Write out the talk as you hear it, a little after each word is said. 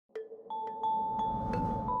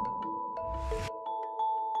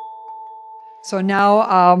So now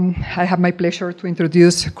I have my pleasure to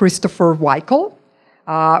introduce Christopher Wickle.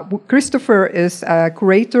 Christopher is a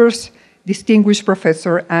Curator's Distinguished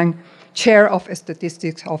Professor and Chair of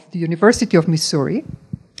Statistics of the University of Missouri.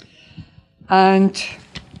 And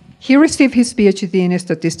he received his PhD in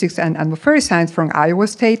Statistics and Atmospheric Science from Iowa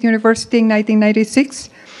State University in 1996.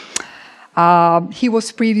 He was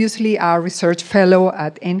previously a research fellow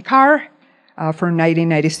at NCAR from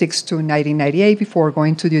 1996 to 1998 before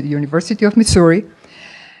going to the University of Missouri.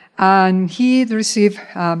 And he received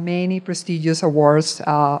many prestigious awards.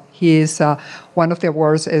 One of the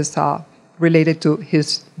awards is related to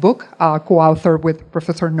his book, co-authored with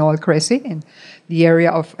Professor Noel Cressy in the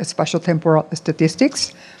area of spatial temporal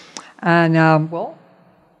statistics. And I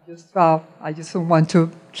just don't want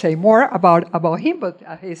to say more about him, but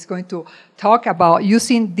he's going to talk about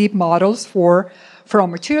using deep models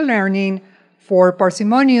from machine learning for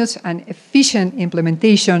parsimonious and efficient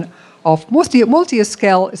implementation of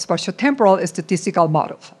multiscale spatiotemporal statistical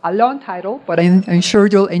models. A long title, but I'm sure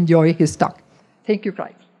you'll enjoy his talk. Thank you,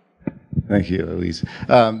 Craig. Thank you, Elise.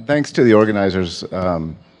 Thanks to the organizers.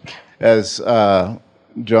 As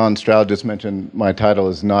John Stroud just mentioned, my title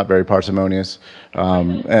is not very parsimonious,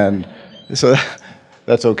 and so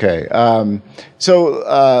that's okay.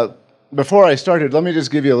 Before I started, let me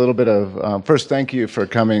just give you a little bit of first. Thank you for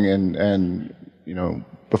coming and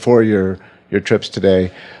before your trips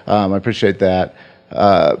today. I appreciate that.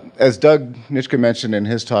 As Doug Nitschke mentioned in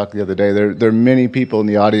his talk the other day, there are many people in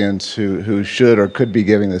the audience who should or could be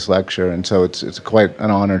giving this lecture, and so it's quite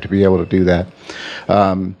an honor to be able to do that.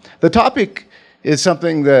 The topic is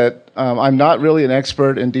something that I'm not really an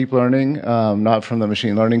expert in deep learning, not from the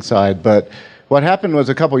machine learning side, but what happened was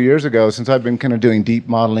a couple years ago, since I've been kind of doing deep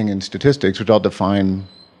modeling in statistics, which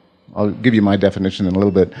I'll give you my definition in a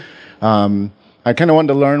little bit. I kind of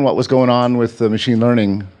wanted to learn what was going on with the machine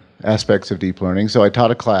learning aspects of deep learning. So I taught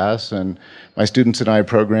a class, and my students and I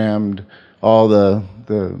programmed all the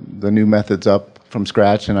new methods up from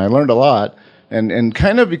scratch, and I learned a lot and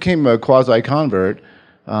kind of became a quasi-convert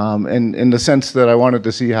in the sense that I wanted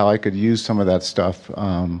to see how I could use some of that stuff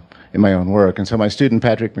in my own work. And so my student,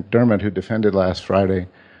 Patrick McDermott, who defended last Friday,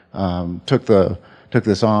 took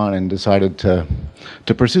this on and decided to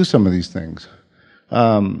pursue some of these things.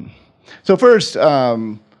 So first,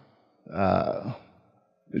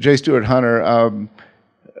 J. Stuart Hunter,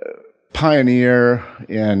 pioneer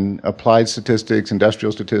in applied statistics,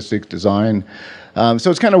 industrial statistics, design.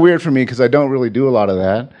 So it's kind of weird for me because I don't really do a lot of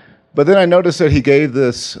that. But then I noticed that he gave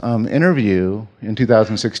this interview in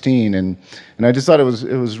 2016, and I just thought it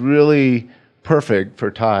was really perfect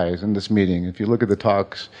for ties in this meeting. If you look at the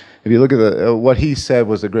talks, if you look at what he said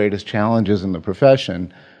was the greatest challenges in the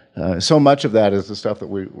profession, so much of that is the stuff that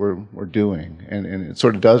we're doing, and it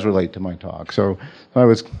sort of does relate to my talk. So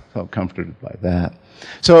I felt comforted by that.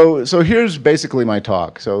 So here's basically my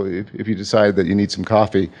talk. So if you decide that you need some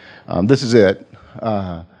coffee, this is it.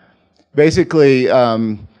 Basically,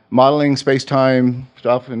 modeling space-time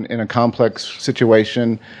stuff in a complex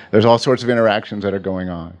situation. There's all sorts of interactions that are going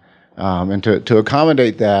on, and to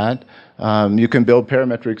accommodate that, you can build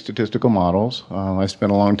parametric statistical models. I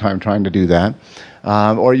spent a long time trying to do that.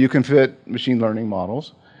 Or you can fit machine learning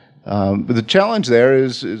models. But the challenge there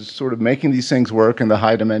is sort of making these things work in the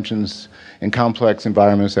high dimensions and complex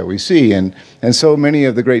environments that we see. And so many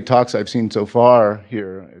of the great talks I've seen so far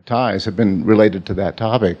here at TIES have been related to that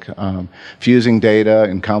topic. Fusing data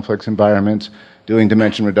in complex environments, doing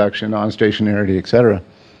dimension reduction, non-stationarity, et cetera.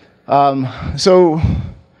 So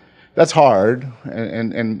that's hard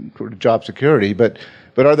and sort of job security, but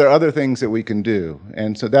are there other things that we can do?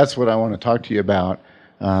 And so that's what I want to talk to you about,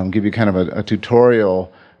 give you kind of a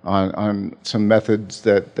tutorial on some methods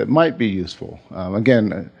that might be useful.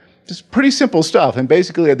 Again, just pretty simple stuff. And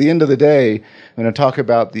basically, at the end of the day, I'm going to talk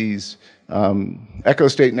about these echo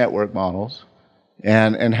state network models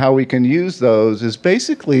and how we can use those is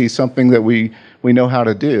basically something that we know how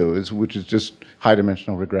to do, which is just high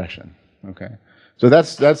dimensional regression. Okay. So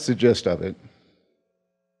that's the gist of it.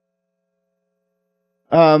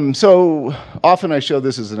 So often I show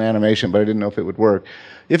this as an animation, but I didn't know if it would work.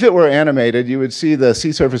 If it were animated, you would see the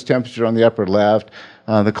sea surface temperature on the upper left,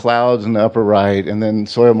 the clouds in the upper right, and then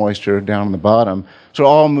soil moisture down on the bottom. So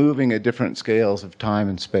all moving at different scales of time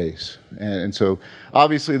and space. And so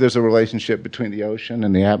obviously there's a relationship between the ocean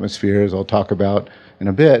and the atmosphere, as I'll talk about in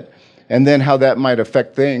a bit, and then how that might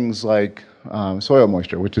affect things like soil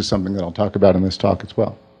moisture, which is something that I'll talk about in this talk as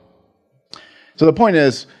well. So the point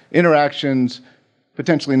is, interactions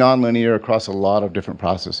potentially nonlinear across a lot of different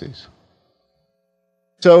processes.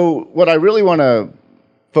 So what I really want to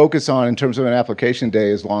focus on in terms of an application day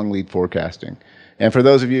is long lead forecasting. And for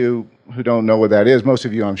those of you who don't know what that is, most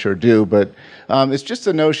of you I'm sure do, but it's just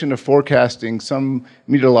the notion of forecasting some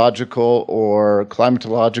meteorological or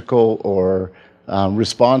climatological or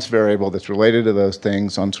response variable that's related to those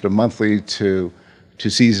things on sort of monthly to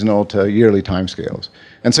seasonal to yearly timescales.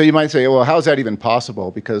 And so you might say, well, how is that even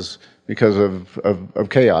possible? Because of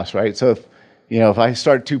chaos, right? So if I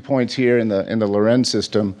start 2 points here in the Lorentz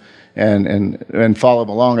system and follow them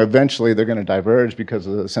along, eventually they're going to diverge because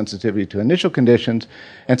of the sensitivity to initial conditions.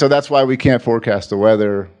 And so that's why we can't forecast the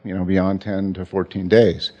weather, beyond 10 to 14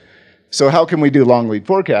 days. So how can we do long lead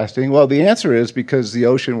forecasting? Well, the answer is because the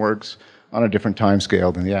ocean works on a different time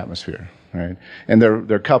scale than the atmosphere, right? And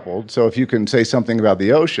they're coupled. So if you can say something about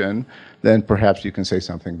the ocean, then perhaps you can say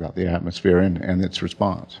something about the atmosphere and its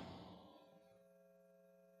response.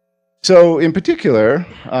 So in particular,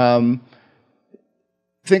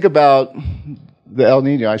 think about the El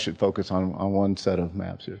Nino. I should focus on one set of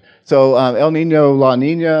maps here. So El Nino, La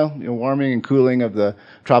Nina, warming and cooling of the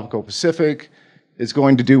tropical Pacific is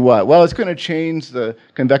going to do what? Well, it's going to change the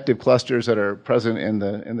convective clusters that are present in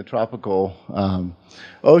the tropical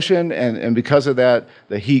ocean, and because of that,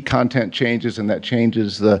 the heat content changes, and that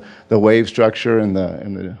changes the wave structure in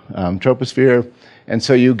the troposphere. And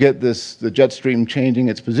so you get the jet stream changing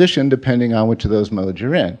its position depending on which of those modes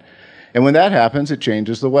you're in. And when that happens, it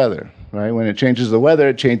changes the weather, right? When it changes the weather,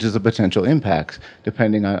 it changes the potential impacts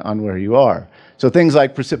depending on where you are. So things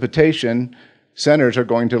like precipitation centers are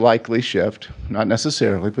going to likely shift, not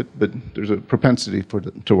necessarily, but there's a propensity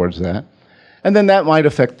towards that. And then that might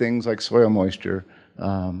affect things like soil moisture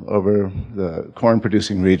over the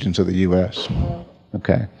corn-producing regions of the U.S.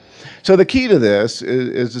 Okay. So the key to this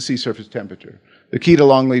is the sea surface temperature. The key to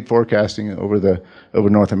long lead forecasting over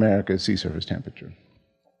North America is sea surface temperature.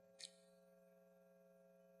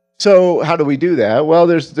 So how do we do that? Well,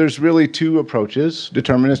 there's really two approaches.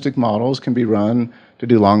 Deterministic models can be run to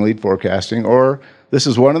do long lead forecasting, or this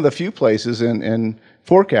is one of the few places in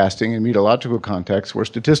forecasting in meteorological contexts where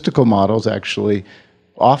statistical models actually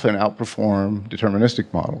often outperform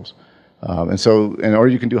deterministic models. Or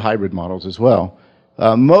you can do hybrid models as well.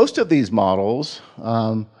 Most of these models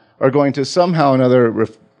are going to somehow or another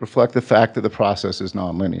reflect the fact that the process is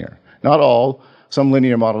nonlinear. Not all. Some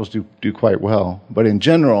linear models do quite well, but in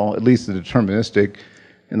general, at least the deterministic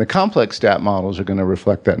and the complex stat models are going to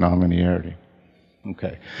reflect that nonlinearity.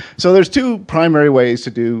 Okay, so there's two primary ways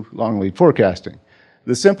to do long lead forecasting.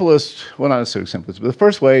 The simplest, well, not necessarily simplest, but the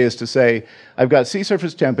first way is to say, I've got sea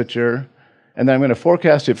surface temperature, and then I'm going to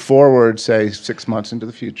forecast it forward, say, 6 months into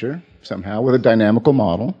the future, somehow, with a dynamical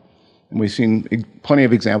model. And we've seen plenty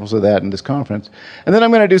of examples of that in this conference. And then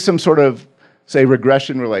I'm going to do some sort of, say,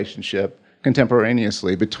 regression relationship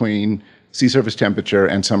contemporaneously between sea surface temperature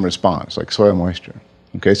and some response, like soil moisture.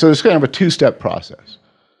 Okay, so it's kind of a two-step process.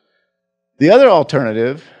 The other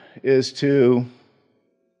alternative is to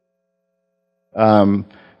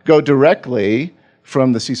go directly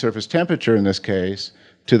from the sea surface temperature, in this case,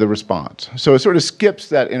 to the response. So it sort of skips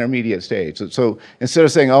that intermediate stage. So instead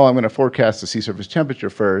of saying, oh, I'm going to forecast the sea surface temperature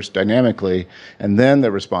first, dynamically, and then the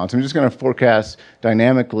response, I'm just going to forecast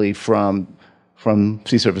dynamically from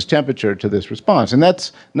sea surface temperature to this response. And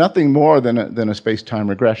that's nothing more than a space-time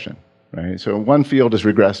regression, right? So one field is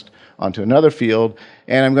regressed onto another field,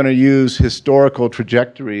 and I'm going to use historical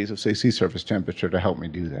trajectories of, say, sea surface temperature to help me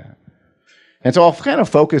do that. And so I'll kind of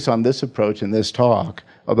focus on this approach in this talk,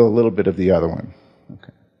 although a little bit of the other one.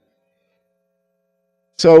 Okay.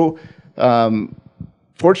 So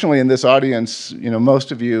fortunately in this audience,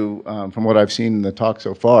 most of you, from what I've seen in the talk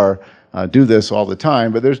so far, do this all the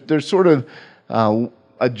time, but there's sort of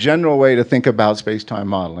a general way to think about space-time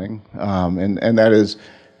modeling, and that is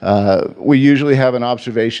we usually have an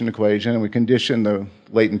observation equation, and we condition the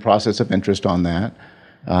latent process of interest on that.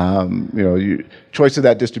 Choice of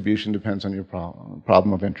that distribution depends on your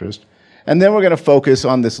problem of interest. And then we're going to focus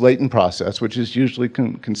on this latent process, which is usually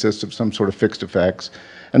consists of some sort of fixed effects,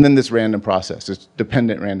 and then this random process, this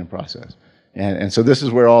dependent random process. And so this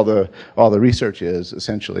is where all the research is,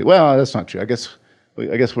 essentially. Well, that's not true. I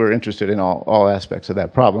guess we're interested in all aspects of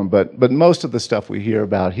that problem, but most of the stuff we hear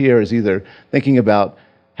about here is either thinking about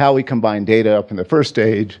how we combine data up in the first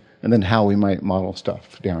stage, and then how we might model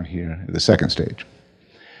stuff down here in the second stage.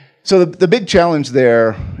 So the big challenge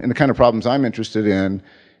there, and the kind of problems I'm interested in,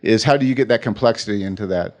 is how do you get that complexity into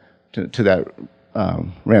that to that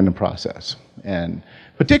random process, and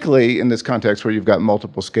particularly in this context where you've got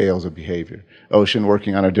multiple scales of behavior, ocean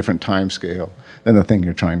working on a different time scale than the thing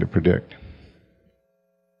you're trying to predict.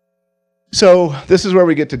 So this is where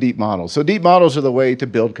we get to deep models. So deep models are the way to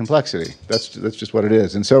build complexity. That's just what it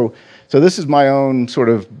is. And so this is my own sort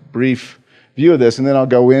of brief view of this, and then I'll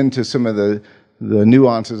go into some of the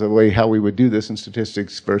nuances of the way how we would do this in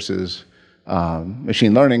statistics versus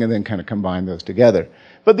machine learning, and then kind of combine those together.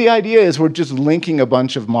 But the idea is we're just linking a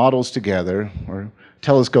bunch of models together, or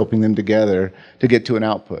telescoping them together to get to an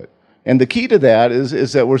output. And the key to that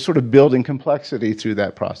is that we're sort of building complexity through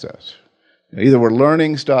that process. Either we're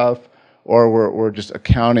learning stuff, or we're just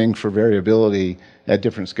accounting for variability at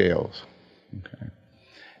different scales. Okay.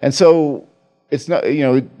 And so it's not,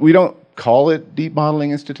 we don't call it deep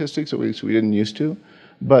modeling in statistics, at least we didn't used to,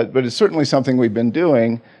 but it's certainly something we've been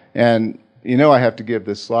doing. And I have to give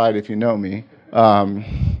this slide if you know me.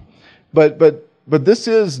 But this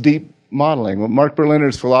is deep modeling. Mark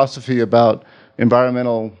Berliner's philosophy about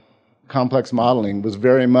environmental complex modeling was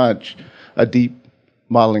very much a deep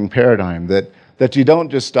modeling paradigm, that you don't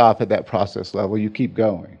just stop at that process level, you keep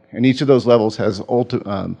going. And each of those levels has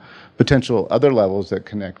potential other levels that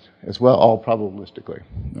connect as well, all probabilistically.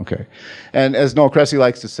 Okay. And as Noel Cressy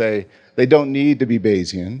likes to say, they don't need to be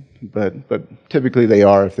Bayesian, but typically they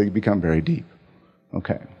are if they become very deep.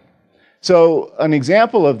 Okay. So an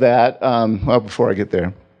example of that, well, before I get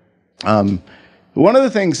there, one of the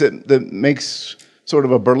things that makes sort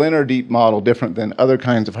of a Berliner deep model different than other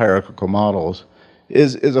kinds of hierarchical models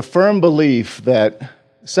is a firm belief that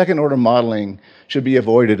second-order modeling should be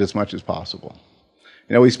avoided as much as possible.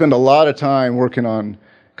 We spend a lot of time working on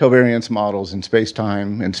covariance models in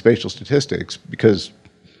space-time and spatial statistics because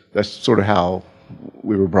that's sort of how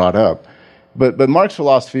we were brought up. But Mark's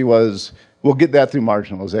philosophy was, we'll get that through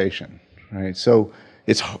marginalization, right? So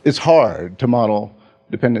it's hard to model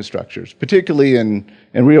dependent structures, particularly in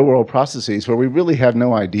real-world processes where we really have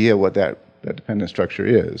no idea what that dependent structure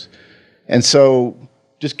is. And so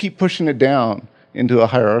just keep pushing it down into a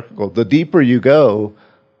hierarchical. The deeper you go,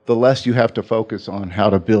 the less you have to focus on how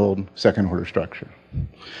to build second-order structure.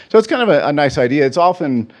 So it's kind of a nice idea. It's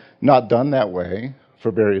often not done that way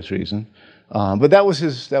for various reasons, but that was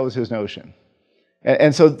his notion.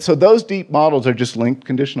 And so those deep models are just linked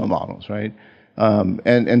conditional models, right?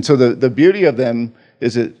 And so the beauty of them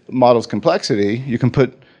is it models complexity. You can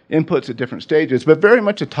put inputs at different stages, but very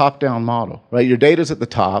much a top-down model, right? Your data's at the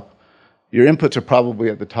top. Your inputs are probably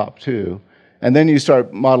at the top too. And then you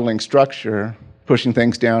start modeling structure, pushing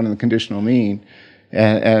things down in the conditional mean,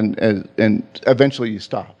 and eventually you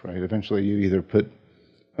stop, right? Eventually you either put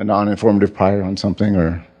a non-informative prior on something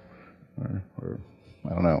or I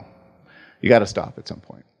don't know. You got to stop at some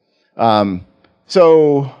point.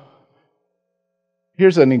 So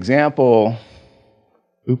here's an example,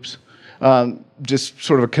 just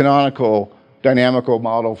sort of a canonical dynamical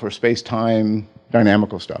model for space-time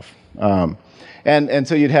dynamical stuff. And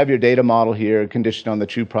so you'd have your data model here conditioned on the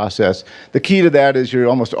true process. The key to that is you're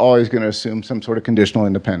almost always going to assume some sort of conditional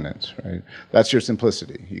independence, right? That's your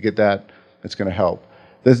simplicity. You get that, it's going to help.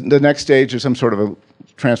 The next stage is some sort of a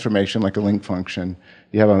transformation, like a link function.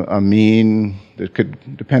 You have a mean that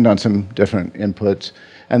could depend on some different inputs.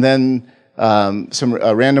 And then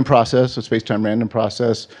a random process, a space-time random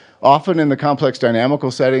process. Often in the complex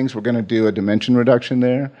dynamical settings, we're going to do a dimension reduction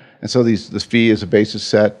there. And so this phi is a basis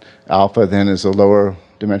set, alpha then is a lower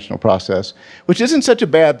dimensional process, which isn't such a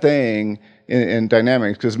bad thing in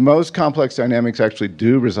dynamics, because most complex dynamics actually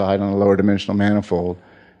do reside on a lower dimensional manifold.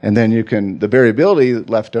 And then the variability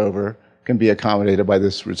left over can be accommodated by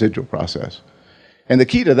this residual process. And the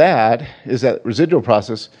key to that is that residual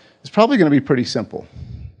process is probably going to be pretty simple.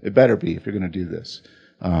 It better be if you're going to do this.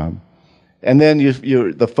 And then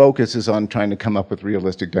the focus is on trying to come up with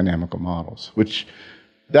realistic dynamical models, which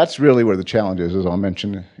that's really where the challenge is, as I'll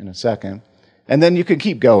mention in a second. And then you can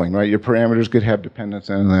keep going, right? Your parameters could have dependence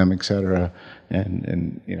on them, et cetera.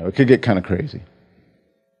 And it could get kind of crazy.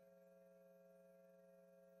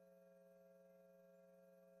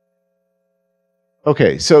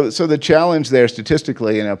 Okay, so the challenge there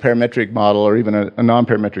statistically in a parametric model or even a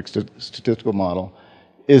non-parametric statistical model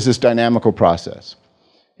is this dynamical process.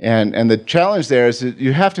 And the challenge there is that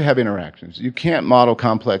you have to have interactions. You can't model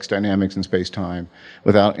complex dynamics in space-time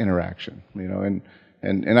without interaction.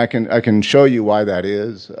 And I can show you why that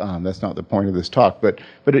is. That's not the point of this talk, but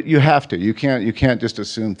you have to. You can't just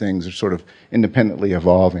assume things are sort of independently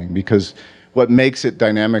evolving, because what makes it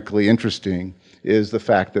dynamically interesting is the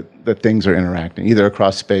fact that things are interacting, either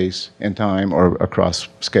across space and time or across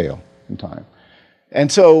scale and time.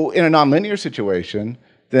 And so in a nonlinear situation,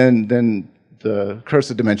 then the curse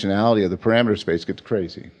of dimensionality of the parameter space gets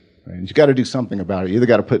crazy. Right? You've got to do something about it. You either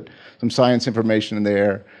got to put some science information in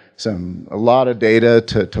there, a lot of data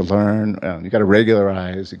to learn, you've got to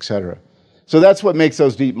regularize, et cetera. So that's what makes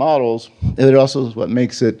those deep models. It also is what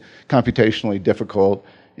makes it computationally difficult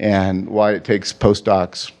and why it takes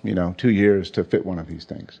postdocs, 2 years to fit one of these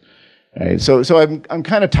things. Right? So I'm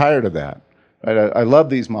kind of tired of that. Right? I love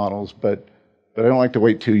these models, but I don't like to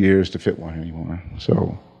wait 2 years to fit one anymore.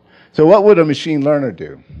 So what would a machine learner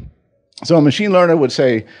do? So a machine learner would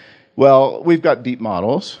say, well, we've got deep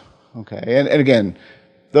models, okay? And again,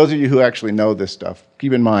 those of you who actually know this stuff,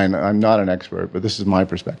 keep in mind, I'm not an expert, but this is my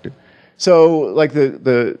perspective. So like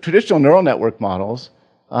the traditional neural network models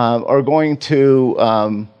are going to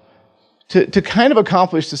kind of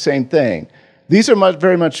accomplish the same thing. These are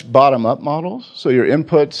very much bottom-up models, so your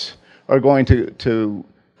inputs are going to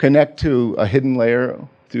connect to a hidden layer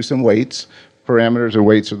through some weights. Parameters or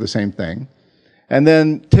weights are the same thing. And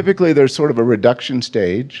then typically there's sort of a reduction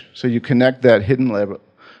stage, so you connect that hidden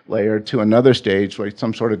layer to another stage, like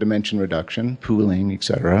some sort of dimension reduction, pooling,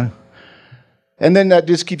 etc. And then that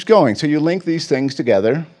just keeps going. So you link these things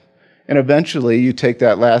together, and eventually you take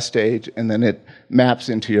that last stage, and then it maps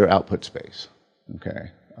into your output space.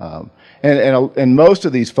 Okay, and most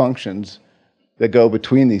of these functions that go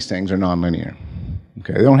between these things are nonlinear.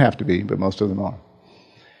 Okay, they don't have to be, but most of them are.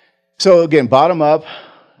 So again, bottom up,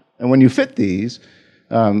 and when you fit these,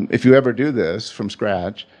 if you ever do this from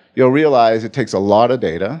scratch, you'll realize it takes a lot of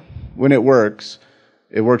data. When it works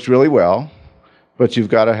really well, but you've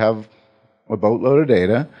got to have a boatload of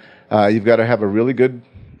data. You've got to have a really good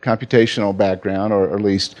computational background, or at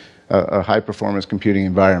least a high-performance computing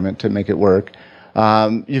environment to make it work.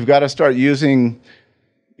 You've got to start using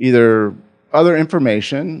either other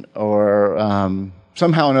information or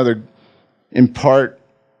somehow or another impart,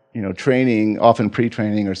 training, often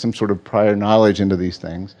pre-training or some sort of prior knowledge into these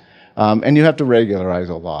things. And you have to regularize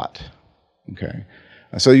a lot. Okay.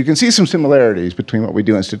 So you can see some similarities between what we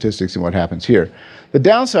do in statistics and what happens here. The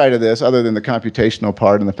downside of this, other than the computational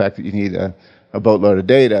part and the fact that you need a boatload of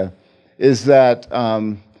data, is that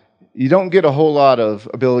you don't get a whole lot of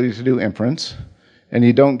ability to do inference, and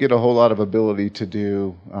you don't get a whole lot of ability to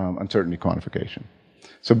do uncertainty quantification.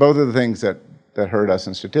 So both of the things that hurt us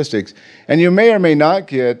in statistics. And you may or may not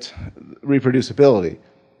get reproducibility.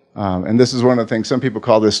 And this is one of the things, some people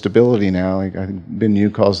call this stability now. I think Ben Yu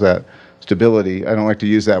calls that stability. I don't like to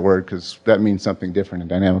use that word because that means something different in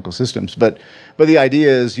dynamical systems. But the idea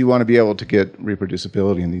is you want to be able to get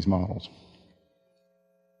reproducibility in these models.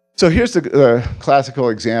 So here's the classical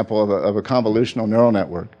example of a convolutional neural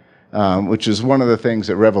network, which is one of the things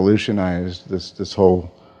that revolutionized this whole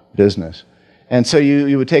business. And so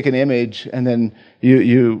you would take an image, and then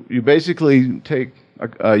you basically take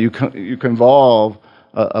you convolve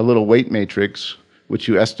a little weight matrix, which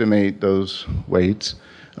you estimate those weights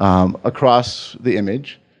across the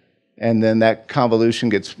image, and then that convolution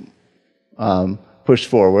gets pushed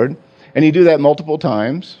forward, and you do that multiple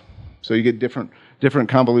times. So you get different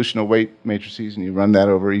convolutional weight matrices, and you run that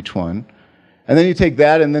over each one, and then you take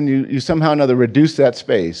that, and then you somehow or another reduce that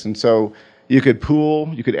space, and so you could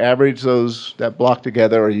pool, you could average that block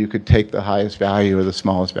together, or you could take the highest value or the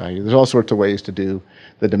smallest value. There's all sorts of ways to do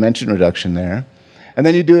the dimension reduction there. And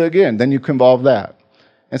then you do it again, then you convolve that.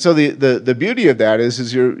 And so the beauty of that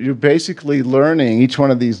is you're basically learning each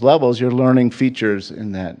one of these levels, you're learning features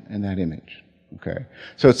in that image. Okay.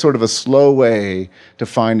 So it's sort of a slow way to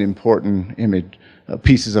find important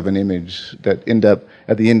pieces of an image that end up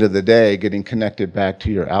at the end of the day getting connected back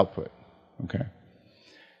to your output. Okay.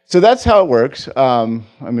 So that's how it works. I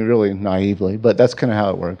mean, really naively, but that's kind of how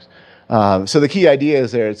it works. So the key idea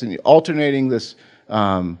is there, it's alternating this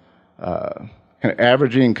kind of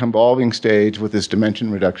averaging, convolving stage with this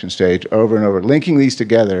dimension reduction stage over and over, linking these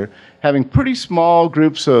together, having pretty small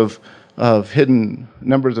groups of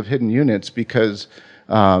numbers of hidden units because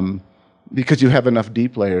you have enough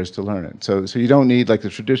deep layers to learn it. So you don't need, like the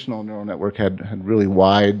traditional neural network had really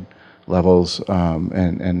wide levels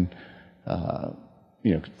and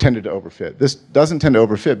tended to overfit. This doesn't tend to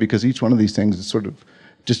overfit because each one of these things is sort of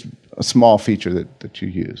just a small feature that you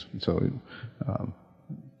use. And so it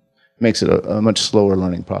makes it a much slower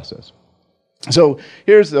learning process. So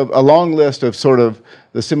here's a long list of sort of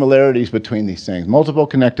the similarities between these things. Multiple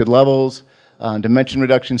connected levels, dimension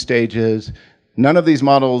reduction stages. None of these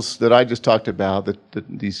models that I just talked about,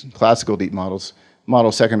 these classical deep models,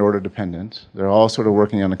 model second order dependence. They're all sort of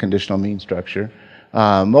working on a conditional mean structure.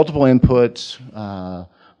 Multiple inputs,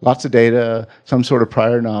 lots of data, some sort of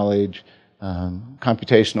prior knowledge,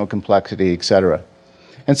 computational complexity, etc.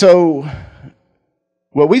 And so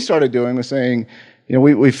what we started doing was saying,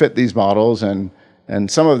 we fit these models, and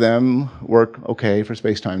some of them work okay for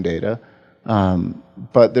space-time data,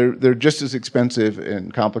 but they're just as expensive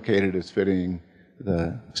and complicated as fitting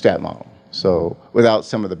the stat model, so without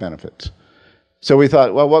some of the benefits. So we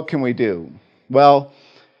thought, well, what can we do? Well,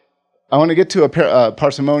 I want to get to a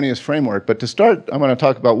parsimonious framework, but to start, I want to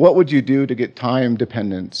talk about what would you do to get time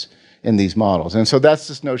dependence in these models. And so that's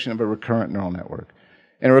this notion of a recurrent neural network.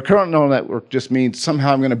 And a recurrent neural network just means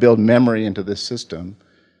somehow I'm going to build memory into this system.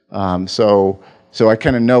 So I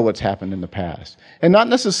kind of know what's happened in the past. And not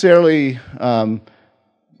necessarily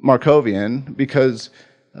Markovian, because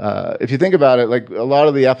if you think about it, like a lot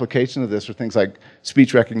of the applications of this are things like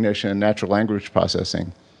speech recognition, natural language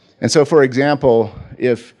processing. And so, for example,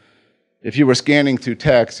 if you were scanning through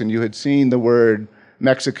text and you had seen the word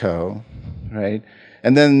Mexico, right,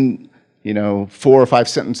 and then 4 or 5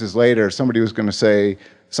 sentences later, somebody was going to say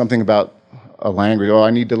something about a language. Oh,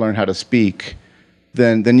 I need to learn how to speak.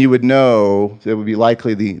 Then you would know that it would be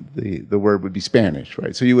likely the word would be Spanish,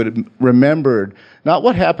 right? So you would have remembered not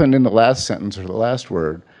what happened in the last sentence or the last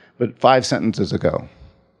word, but 5 sentences ago.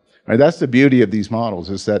 Right? That's the beauty of these models,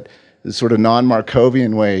 is that this sort of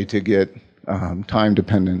non-Markovian way to get time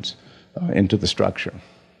dependence into the structure.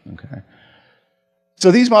 Okay. So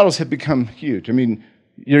these models have become huge. I mean,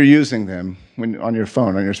 you're using them on your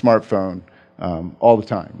phone, on your smartphone, all the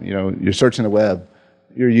time. You're searching the web.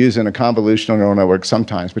 You're using a convolutional neural network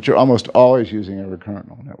sometimes, but you're almost always using a recurrent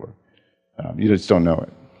neural network. You just don't know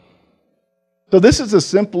it. So this is the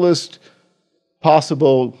simplest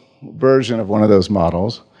possible version of one of those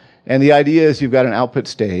models. And the idea is you've got an output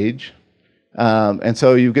stage. And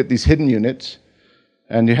so you get these hidden units.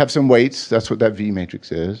 And you have some weights. That's what that V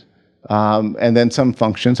matrix is. And then some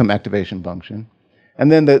function, some activation function.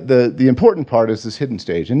 And then the important part is this hidden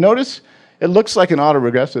stage. And notice it looks like an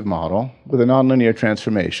autoregressive model with a nonlinear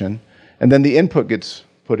transformation, and then the input gets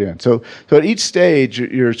put in. So at each stage,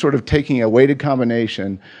 you're sort of taking a weighted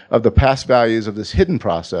combination of the past values of this hidden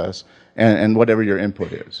process and whatever your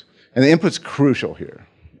input is. And the input's crucial here,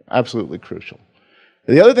 absolutely crucial.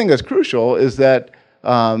 The other thing that's crucial is that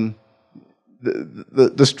the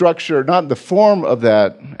structure, not the form of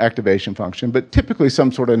that activation function, but typically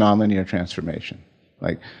some sort of nonlinear transformation.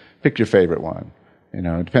 Like, pick your favorite one.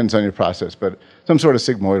 It depends on your process, but some sort of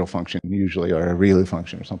sigmoidal function usually, or a ReLU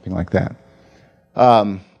function or something like that.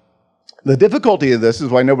 The difficulty of this is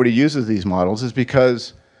why nobody uses these models is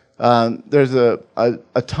because there's a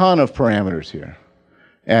ton of parameters here,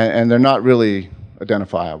 and they're not really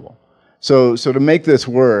identifiable. So to make this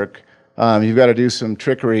work, you've got to do some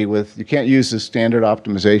trickery with, you can't use the standard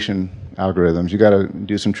optimization algorithms. You've got to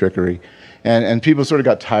do some trickery. And people sort of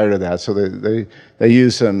got tired of that, so they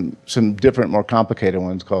use some different, more complicated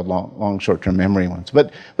ones called long short-term memory ones.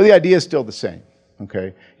 But the idea is still the same,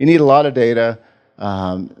 okay? You need a lot of data.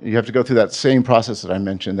 You have to go through that same process that I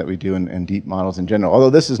mentioned that we do in deep models in general, although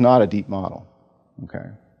this is not a deep model, okay?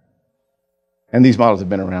 And these models have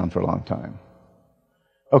been around for a long time.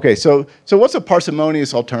 Okay, so what's a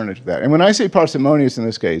parsimonious alternative to that? And when I say parsimonious in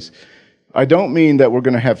this case, I don't mean that we're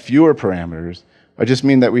going to have fewer parameters. I just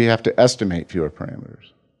mean that we have to estimate fewer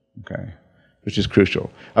parameters, okay, which is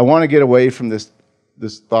crucial. I want to get away from this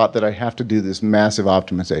thought that I have to do this massive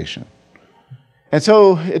optimization. And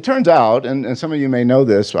so it turns out, and some of you may know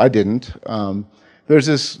this, I didn't, there's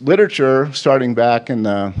this literature starting back in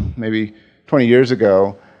maybe 20 years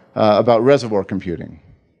ago about reservoir computing,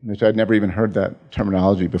 which I'd never even heard that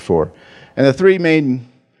terminology before. And the 3 main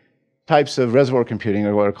types of reservoir computing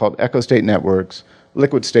are what are called echo state networks,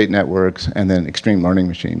 liquid state networks, and then extreme learning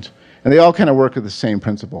machines. And they all kind of work with the same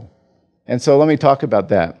principle. And so let me talk about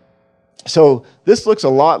that. So this looks a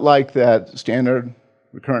lot like that standard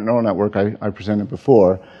recurrent neural network I presented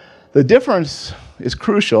before. The difference is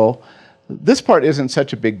crucial. This part isn't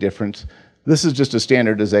such a big difference. This is just a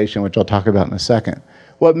standardization, which I'll talk about in a second.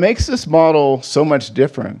 What makes this model so much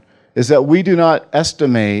different is that we do not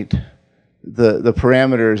estimate the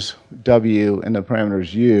parameters W and the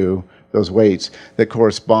parameters U, those weights, that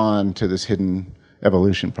correspond to this hidden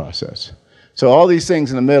evolution process. So all these things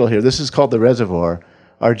in the middle here, this is called the reservoir,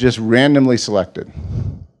 are just randomly selected.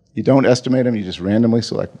 You don't estimate them, you just randomly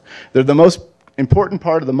select them. They're the most important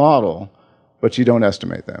part of the model, but you don't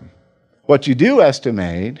estimate them. What you do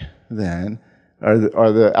estimate, then, are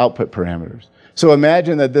the output parameters. So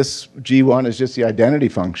imagine that this G1 is just the identity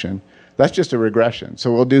function. That's just a regression.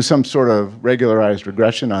 So we'll do some sort of regularized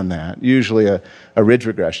regression on that, usually a ridge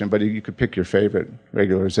regression, but you could pick your favorite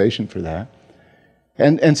regularization for that.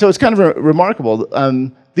 And so it's kind of remarkable.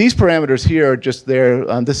 These parameters here are just there.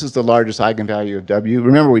 This is the largest eigenvalue of W.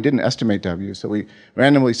 Remember, we didn't estimate W, so we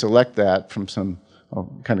randomly select that from some, I'll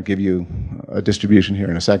kind of give you a distribution here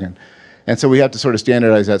in a second. And so we have to sort of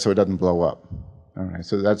standardize that so it doesn't blow up. All right,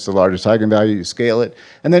 so that's the largest eigenvalue. You scale it,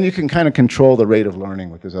 and then you can kind of control the rate of learning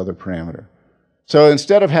with this other parameter. So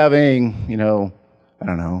instead of having, I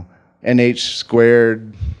don't know, NH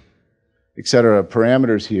squared, et cetera,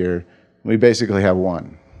 parameters here, we basically have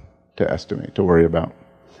 1 to estimate, to worry about.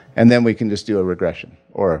 And then we can just do a regression,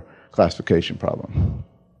 or classification problem.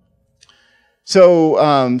 So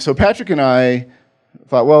Patrick and I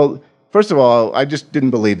thought, well, first of all, I just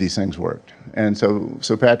didn't believe these things worked. And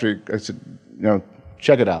so Patrick, I said,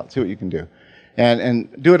 check it out, see what you can do. And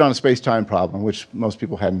do it on a space-time problem, which most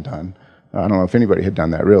people hadn't done. I don't know if anybody had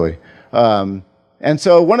done that, really. And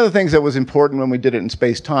so one of the things that was important when we did it in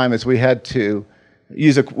space-time is we had to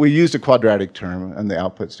we used a quadratic term in the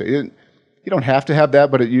output state. You don't have to have that,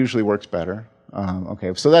 but it usually works better.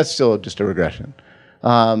 Okay, so that's still just a regression.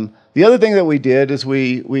 The other thing that we did is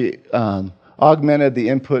we augmented the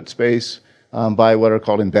input space by what are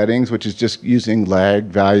called embeddings, which is just using lag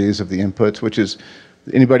values of the inputs, which is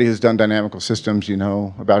anybody who's done dynamical systems, you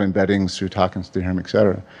know about embeddings through Tocken's theorem, et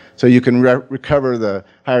cetera. So you can recover the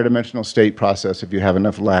higher dimensional state process if you have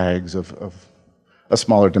enough lags of a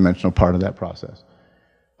smaller dimensional part of that process.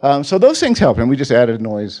 So those things help, and we just added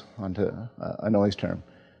noise onto a noise term.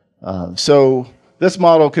 So this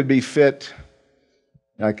model could be fit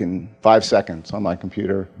like in 5 seconds on my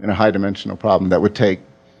computer in a high dimensional problem that would take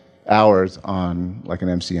hours on like an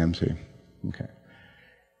MCMC. Okay.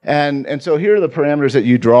 And so here are the parameters that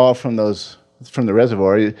you draw from the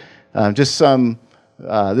reservoir. Just some.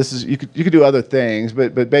 This is you could do other things,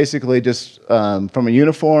 but basically just from a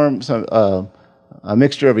uniform, a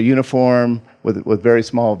mixture of a uniform with very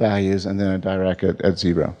small values and then a Dirac at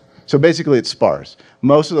 0. So basically it's sparse.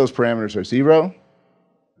 Most of those parameters are 0,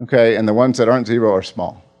 okay, and the ones that aren't 0 are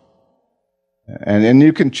small. And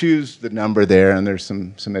you can choose the number there, and there's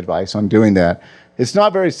some advice on doing that. It's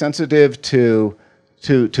not very sensitive to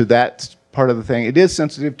that part of the thing. It is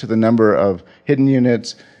sensitive to the number of hidden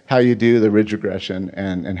units, how you do the ridge regression,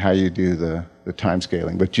 and how you do the time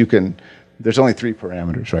scaling. But you can. There's only 3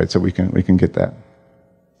 parameters, right? So we can get that.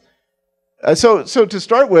 So to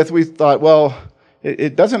start with, we thought, well,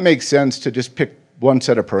 it doesn't make sense to just pick one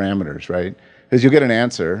set of parameters, right? Because you'll get an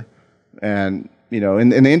answer, and in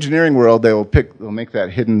the engineering world, they'll make that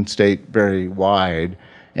hidden state very wide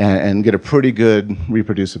and get a pretty good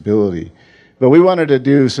reproducibility. But we wanted to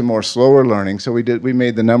do some more slower learning, so we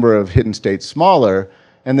made the number of hidden states smaller,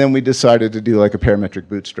 and then we decided to do like a parametric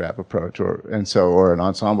bootstrap approach or an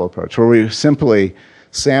ensemble approach, where we simply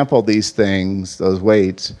sample these things, those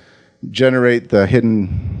weights, generate the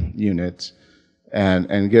hidden units,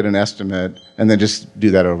 and get an estimate, and then just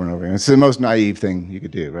do that over and over again. It's the most naive thing you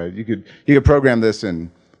could do, right? You could program this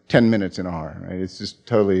in 10 minutes in R, right? It's just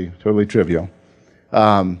totally trivial.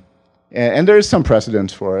 And there is some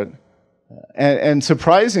precedence for it. And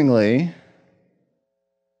surprisingly,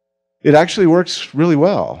 it actually works really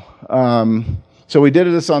well. So we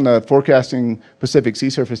did this on the forecasting Pacific sea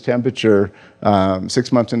surface temperature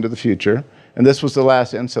 6 months into the future. And this was the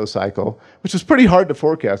last ENSO cycle, which was pretty hard to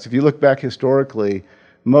forecast. If you look back historically,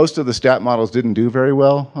 most of the stat models didn't do very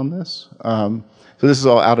well on this. So this is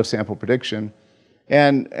all out of sample prediction.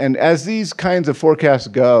 And as these kinds of forecasts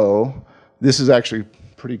go, this is actually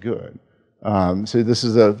pretty good. So this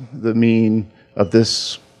is the mean of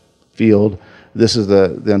this field. This is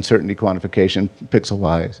the uncertainty quantification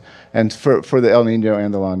pixel-wise, and for the El Nino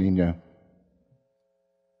and the La Nina.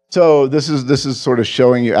 So this is sort of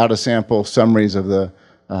showing you out of sample summaries of the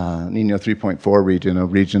Nino 3.4 region, a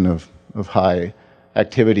region of high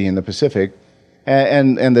activity in the Pacific.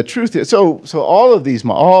 And the truth is, so all of these,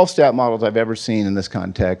 all stat models I've ever seen in this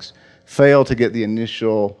context fail to get the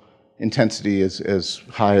initial intensity as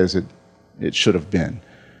high as it should have been.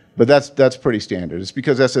 But that's pretty standard. It's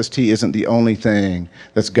because SST isn't the only thing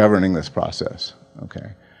that's governing this process.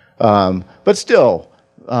 Okay, but still,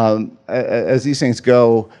 as these things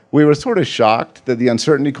go, we were sort of shocked that the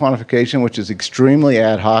uncertainty quantification, which is extremely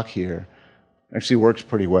ad hoc here, actually works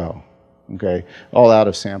pretty well. Okay, all out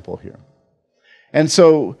of sample here. And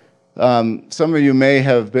so some of you may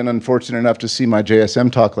have been unfortunate enough to see my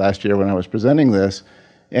JSM talk last year when I was presenting this,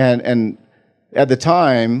 and at the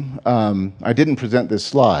time, I didn't present this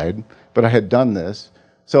slide, but I had done this.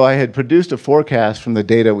 So I had produced a forecast from the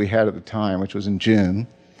data we had at the time, which was in June.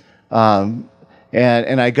 And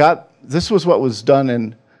I got, this was what was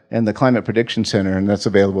done in the Climate Prediction Center, and that's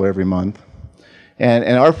available every month.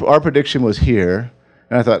 And our prediction was here.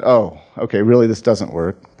 And I thought, oh, okay, really this doesn't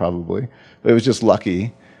work, probably. But it was just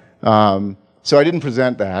lucky. So I didn't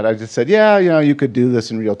present that. I just said, yeah, you could do this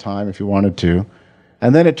in real time if you wanted to.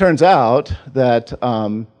 And then it turns out that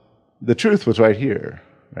the truth was right here,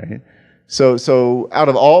 right? So out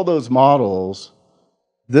of all those models,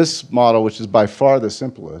 this model, which is by far the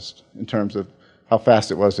simplest in terms of how fast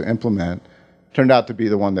it was to implement, turned out to be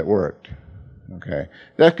the one that worked, okay?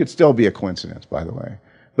 That could still be a coincidence, by the way,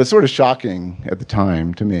 but sort of shocking at the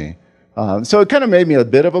time to me. So it kind of made me a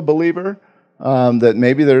bit of a believer that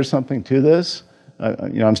maybe there's something to this.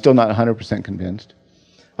 I'm still not 100% convinced.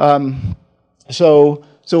 So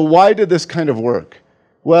why did this kind of work?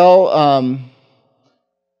 Well,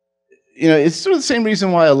 it's sort of the same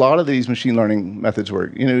reason why a lot of these machine learning methods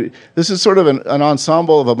work. This is sort of an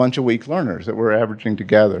ensemble of a bunch of weak learners that we're averaging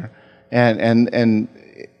together. And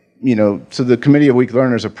so the committee of weak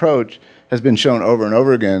learners approach has been shown over and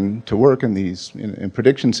over again to work in these in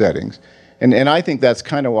prediction settings. And I think that's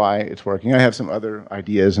kind of why it's working. I have some other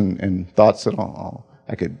ideas and thoughts that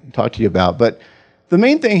I could talk to you about. But the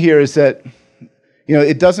main thing here is that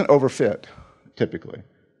it doesn't overfit, typically.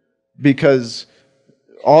 Because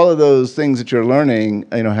all of those things that you're learning,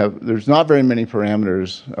 there's not very many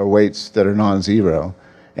parameters or weights that are non-zero.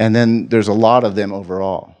 And then there's a lot of them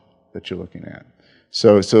overall that you're looking at.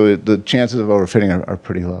 So the chances of overfitting are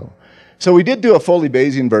pretty low. So we did do a fully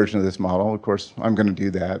Bayesian version of this model. Of course, I'm going to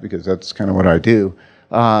do that because that's kind of what I do.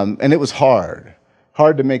 And it was hard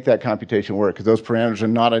to make that computation work because those parameters are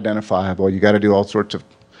not identifiable. You got to do all sorts of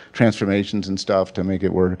transformations and stuff to make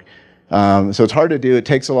it work. So it's hard to do. It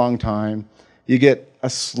takes a long time. You get a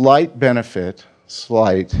slight benefit,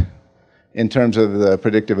 in terms of the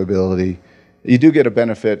predictive ability. You do get a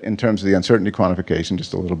benefit in terms of the uncertainty quantification,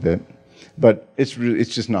 just a little bit. But it's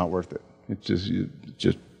just not worth it. It's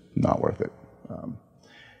just not worth it.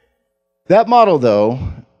 That model, though,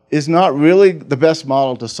 is not really the best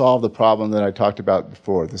model to solve the problem that I talked about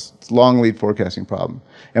before, this long lead forecasting problem.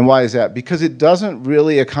 And why is that? Because it doesn't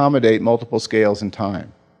really accommodate multiple scales in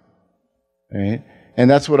time. Right? And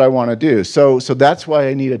that's what I want to do. So that's why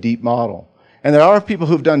I need a deep model. And there are people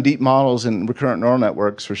who've done deep models in recurrent neural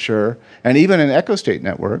networks for sure, and even in echo state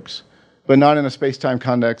networks, but not in a space-time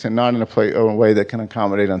context and not in a way that can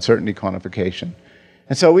accommodate uncertainty quantification.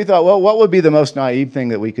 And so we thought, well, what would be the most naive thing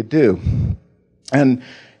that we could do? And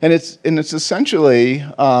it's essentially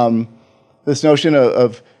this notion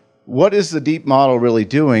of what is the deep model really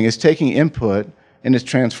doing? It's taking input and it's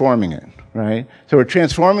transforming it, right? So we're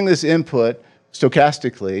transforming this input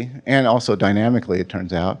stochastically and also dynamically, it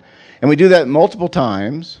turns out. And we do that multiple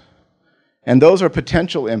times, and those are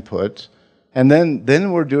potential inputs. And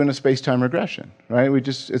then we're doing a space-time regression, right?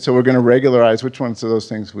 So we're going to regularize which ones of those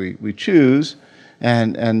things we choose.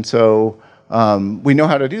 And so we know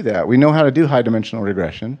how to do that. We know how to do high-dimensional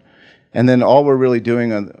regression. And then all we're really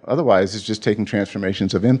doing otherwise is just taking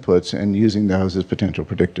transformations of inputs and using those as potential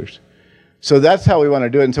predictors. So that's how we want to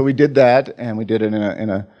do it. And so we did that, and we did it in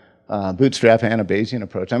a bootstrap and a Bayesian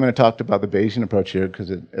approach. I'm going to talk about the Bayesian approach here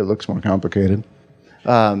because it looks more complicated.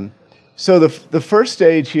 So the first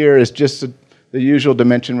stage here is just the usual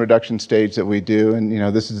dimension reduction stage that we do, and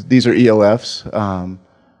these are EOFs.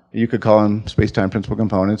 You could call them space-time principal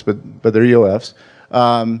components, but they're EOFs.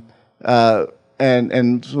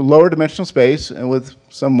 And so lower dimensional space, and with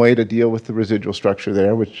some way to deal with the residual structure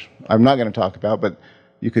there, which I'm not going to talk about, but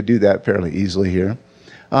you could do that fairly easily here.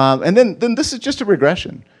 And then this is just a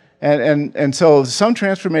regression, and so some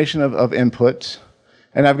transformation of inputs,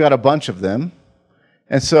 and I've got a bunch of them.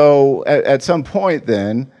 And so at some point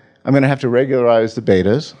then, I'm going to have to regularize the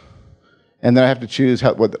betas, and then I have to choose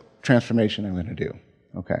what transformation I'm going to do.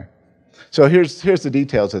 Okay. So here's the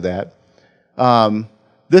details of that.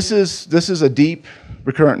 This is a deep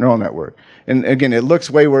recurrent neural network. And again, it looks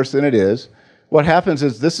way worse than it is. What happens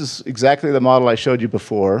is this is exactly the model I showed you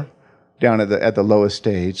before, down at the lowest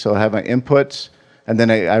stage. So I have my inputs, and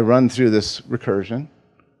then I run through this recursion.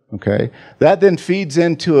 Okay, that then feeds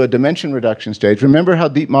into a dimension reduction stage. Remember how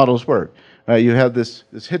deep models work. You have this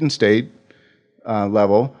hidden state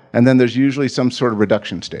level, and then there's usually some sort of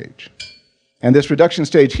reduction stage. And this reduction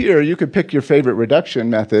stage here, you could pick your favorite reduction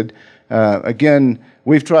method. Again,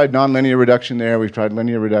 we've tried nonlinear reduction there. We've tried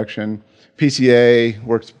linear reduction. PCA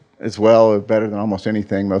works as well, or better than almost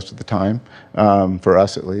anything most of the time, for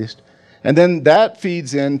us at least. And then that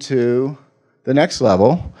feeds into the next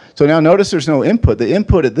level. So now notice there's no input. The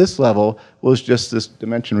input at this level was just this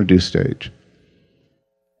dimension reduced stage.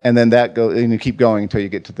 And then and you keep going until you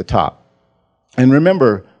get to the top. And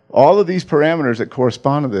remember, all of these parameters that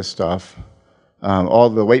correspond to this stuff,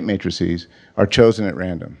 all the weight matrices, are chosen at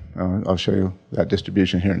random. I'll show you that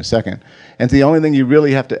distribution here in a second. And the only thing you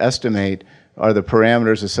really have to estimate are the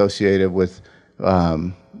parameters associated with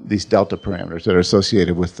these delta parameters that are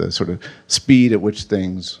associated with the sort of speed at which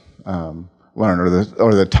things learn,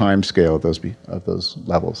 or the time scale of those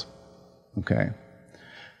levels. Okay.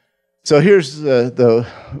 So here's the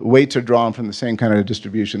weights are drawn from the same kind of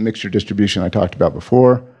distribution, mixture distribution I talked about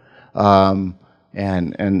before. And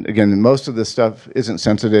again, most of this stuff isn't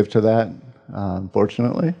sensitive to that,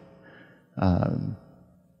 unfortunately. And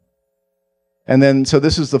then, so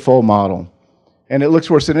this is the full model. And it looks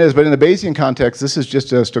worse than it is, but in the Bayesian context, this is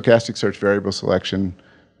just a stochastic search variable selection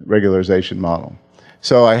regularization model.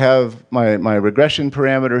 So I have my regression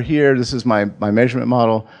parameter here. This is my measurement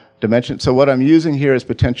model dimension. So what I'm using here as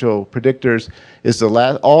potential predictors is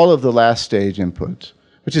all of the last stage inputs,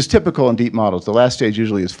 which is typical in deep models. The last stage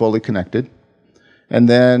usually is fully connected. And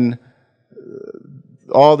then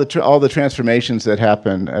all the transformations that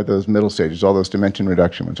happen at those middle stages, all those dimension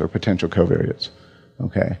reduction ones, are potential covariates.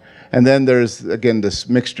 Okay. And then there's, again, this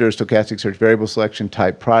mixture stochastic search variable selection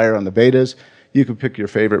type prior on the betas. You could pick your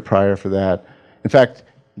favorite prior for that. In fact,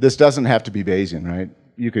 this doesn't have to be Bayesian, right?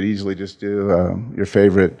 You could easily just do your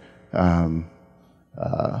favorite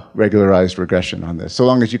regularized regression on this, so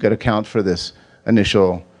long as you could account for this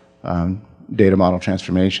initial data model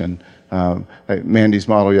transformation. Like Mandy's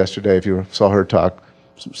model yesterday, if you saw her talk,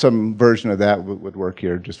 some version of that would work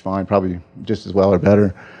here just fine, probably just as well or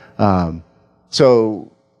better. So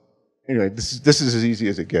anyway, this is as easy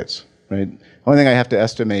as it gets, right? The only thing I have to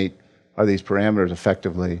estimate are these parameters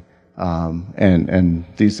effectively, and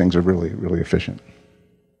these things are really, really efficient.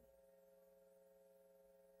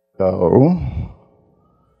 So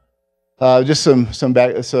just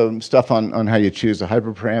some stuff on how you choose the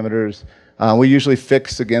hyperparameters. We usually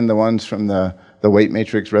fix, again, the ones from the weight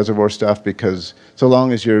matrix reservoir stuff, because so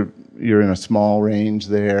long as you're in a small range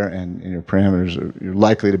there and your parameters you're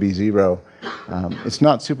likely to be 0, it's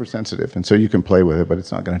not super sensitive, and so you can play with it, but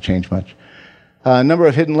it's not going to change much. Number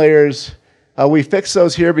of hidden layers, we fix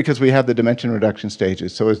those here because we have the dimension reduction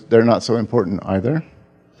stages, so they're not so important either.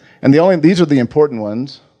 And these are the important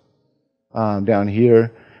ones down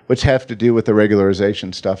here, which have to do with the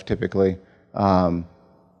regularization stuff typically. And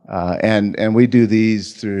we do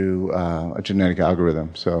these through a genetic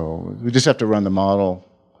algorithm. So we just have to run the model,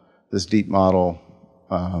 this deep model,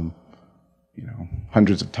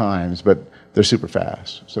 hundreds of times, but they're super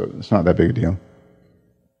fast, so it's not that big a deal.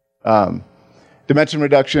 Dimension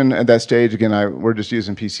reduction at that stage, again, we're just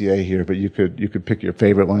using PCA here, but you could pick your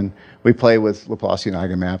favorite one. We play with Laplacian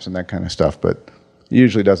eigenmaps and that kind of stuff, but it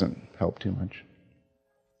usually doesn't help too much.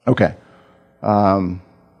 Okay. So I'm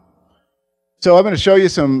going to show you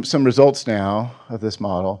some results now of this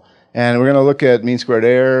model, and we're going to look at mean squared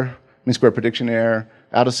error, mean squared prediction error,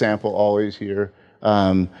 out of sample always here.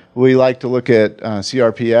 We like to look at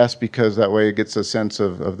CRPS because that way it gets a sense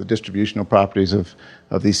of the distributional properties of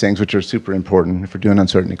these things, which are super important if we're doing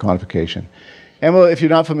uncertainty quantification. And well, if you're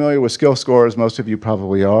not familiar with skill scores, most of you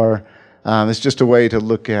probably are, it's just a way to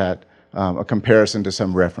look at a comparison to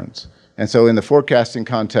some reference. And so in the forecasting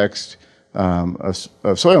context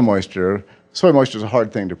of soil moisture is a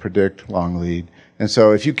hard thing to predict, long lead. And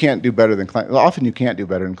so if you can't do better than, often you can't do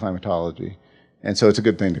better than climatology. And so it's a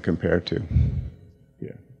good thing to compare to.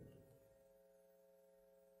 Yeah.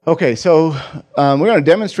 Okay, so we're going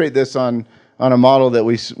to demonstrate this on a model that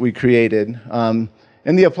we created.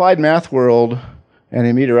 In the applied math world and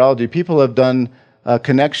in meteorology, people have done a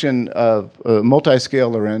connection of a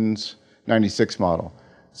multiscale Lorenz 96 model.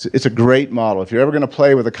 It's a great model. If you're ever going to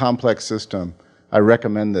play with a complex system, I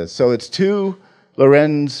recommend this. So it's 2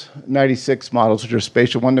 Lorenz 96 models, which are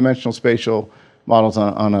spatial, one-dimensional spatial models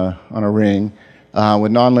on a ring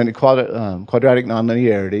with quadratic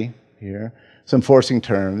nonlinearity here, some forcing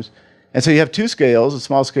terms. And so you have 2 scales, a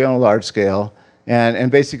small scale and a large scale,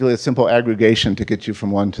 and basically a simple aggregation to get you from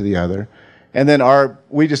one to the other. And then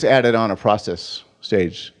we just added on a process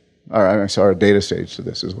stage, or a data stage to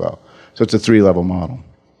this as well. So it's a 3-level model.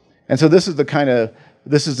 And so this is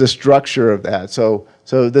the structure of that. So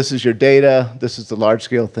this is your data, this is the large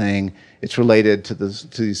scale thing, it's related to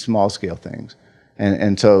these small scale things.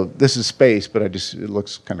 And so this is space, but it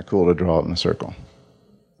looks kind of cool to draw it in a circle.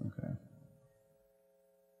 Okay.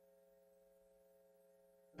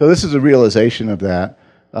 So this is a realization of that.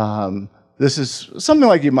 This is something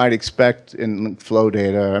like you might expect in flow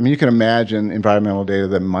data. I mean, you can imagine environmental data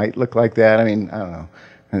that might look like that. I mean, I don't know.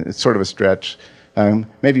 It's sort of a stretch.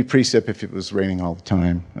 Maybe precip if it was raining all the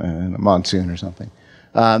time in a monsoon or something.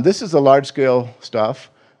 This is the large-scale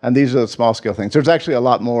stuff, and these are the small-scale things. There's actually a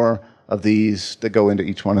lot more of these that go into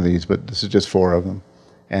each one of these, but this is just 4 of them,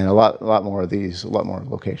 and a lot more of these, a lot more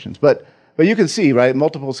locations. But you can see, right,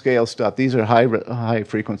 multiple scale stuff. These are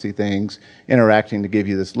high-frequency things interacting to give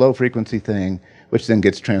you this low-frequency thing, which then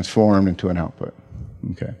gets transformed into an output.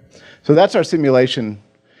 Okay, so that's our simulation,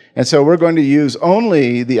 and so we're going to use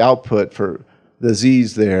only the output for the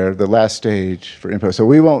Z's there, the last stage for input. So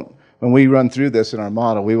we won't, when we run through this in our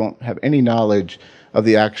model, we won't have any knowledge of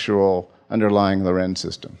the actual underlying Lorenz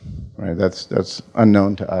system, right? That's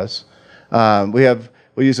unknown to us.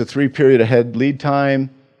 We'll use a 3-period ahead lead time.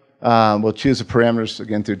 We'll choose the parameters,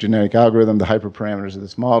 again, through genetic algorithm, the hyperparameters of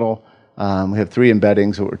this model. We have 3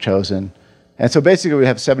 embeddings that were chosen. And so basically we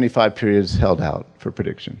have 75 periods held out for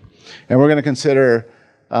prediction. And we're going to consider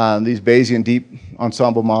these Bayesian deep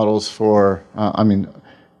ensemble models for,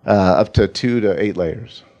 up to 2 to 8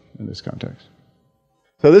 layers in this context.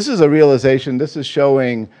 So this is a realization. This is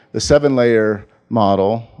showing the 7-layer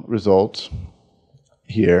model results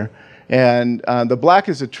here. And the black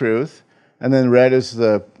is the truth, and then red is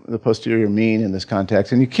the posterior mean in this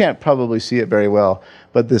context. And you can't probably see it very well,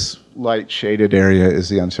 but this light shaded area is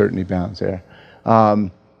the uncertainty bounds there.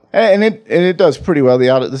 And it does pretty well.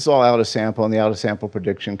 This is all out of sample, and the out of sample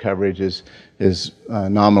prediction coverage is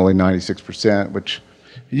nominally 96%, which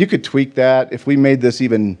you could tweak that. If we made this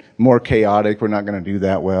even more chaotic, we're not going to do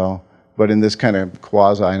that well. But in this kind of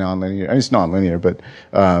quasi-nonlinear, I mean, it's nonlinear, but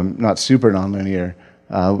not super nonlinear,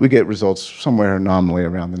 we get results somewhere nominally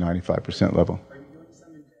around the 95% level.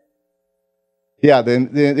 Yeah,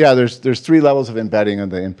 there's 3 levels of embedding on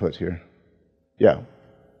the input here. Yeah.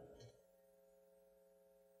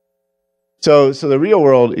 So the real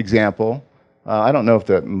world example, I don't know if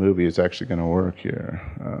that movie is actually going to work here.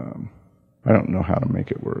 I don't know how to make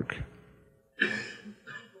it work.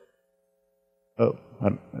 Oh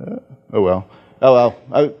well.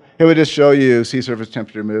 It would just show you sea surface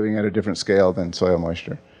temperature moving at a different scale than soil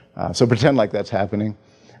moisture. So pretend like that's happening.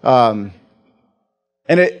 Oh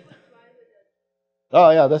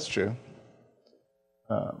yeah, that's true.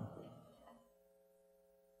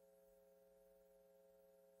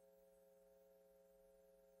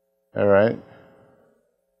 All right.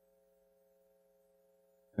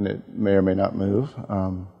 And it may or may not move. Yeah,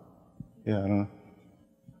 I don't know.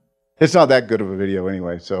 It's not that good of a video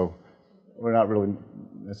anyway, so we're not really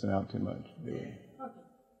missing out too much.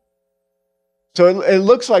 So it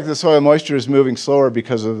looks like the soil moisture is moving slower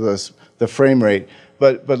because of the frame rate,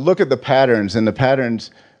 but look at the patterns, and the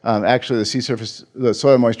patterns, actually the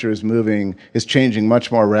soil moisture is changing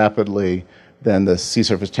much more rapidly than the sea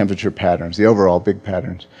surface temperature patterns, the overall big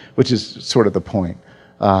patterns, which is sort of the point.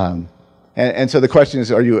 And so the question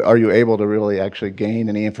is, are you able to really actually gain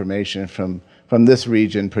any information from this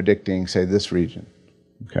region predicting, say, this region?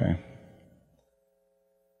 Okay.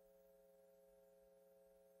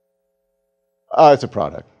 It's a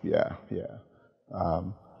product, yeah.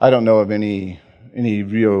 I don't know of any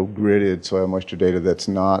real gridded soil moisture data that's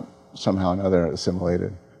not somehow or another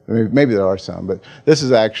assimilated. Maybe there are some, but this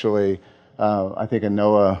is actually, I think, a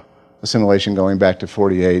NOAA assimilation going back to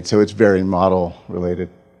 48, so it's very model related,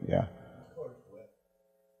 yeah.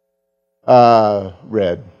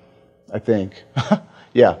 Red, I think.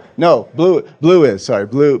 Yeah, no, blue is, sorry,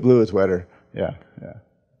 blue is wetter, yeah.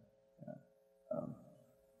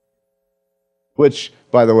 Which,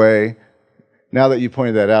 by the way, now that you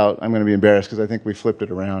pointed that out, I'm going to be embarrassed because I think we flipped it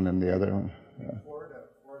around in the other one.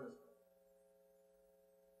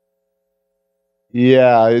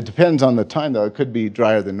 Yeah, it depends on the time, though. It could be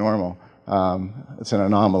drier than normal. It's an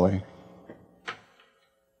anomaly.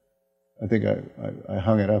 I think I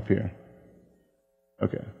hung it up here.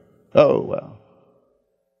 Okay. Oh, wow.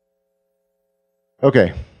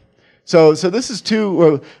 Okay. So this is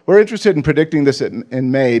we're interested in predicting this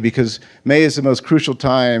in May because May is the most crucial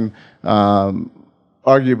time,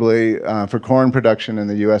 arguably, for corn production in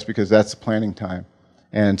the U.S. because that's the planting time.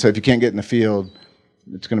 And so if you can't get in the field,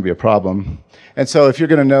 it's going to be a problem. And so if you're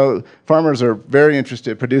going to know, farmers are very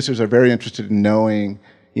interested, producers are very interested in knowing,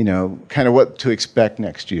 kind of what to expect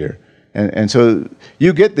next year. And so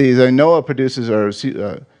you get these. NOAA produces, or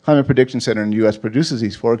Climate Prediction Center in the U.S. produces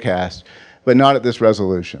these forecasts, but not at this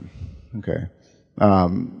resolution. Okay,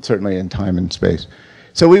 certainly in time and space.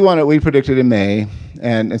 So we predicted in May,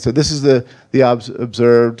 and so this is the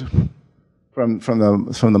observed from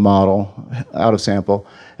the model out of sample,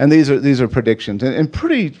 and these are predictions, and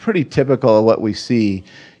pretty typical of what we see.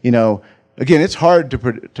 Again, it's hard to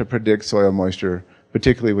predict soil moisture,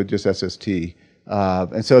 particularly with just SST.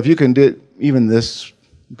 And so if you can do even this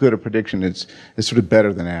good a prediction, it's sort of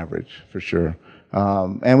better than average for sure.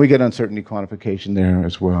 And we get uncertainty quantification there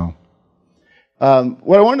as well.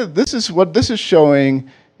 What this is showing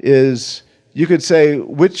is, you could say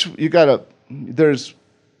there's,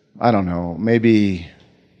 I don't know, maybe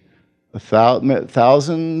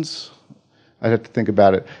thousands, I'd have to think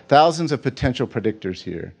about it, thousands of potential predictors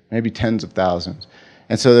here, maybe tens of thousands.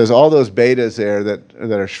 And so there's all those betas there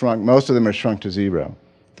that are shrunk. Most of them are shrunk to 0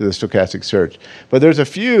 through the stochastic search. But there's a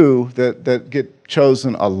few that get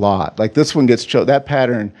chosen a lot. Like this one that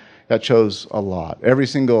pattern got chose a lot. Every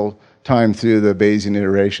single time through the Bayesian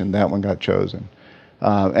iteration, that one got chosen.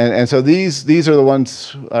 And so these are the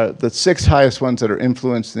ones, the 6 highest ones that are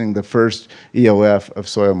influencing the first EOF of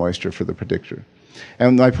soil moisture for the predictor.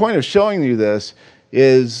 And my point of showing you this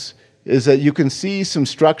is is that you can see some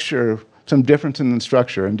structure, some difference in the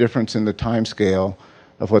structure and difference in the time scale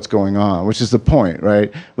of what's going on, which is the point,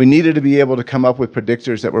 right? We needed to be able to come up with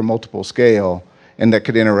predictors that were multiple scale and that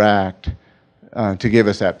could interact to give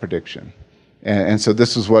us that prediction. And so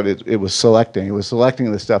this is what it was selecting. It was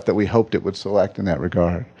selecting the stuff that we hoped it would select in that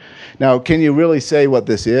regard. Now, can you really say what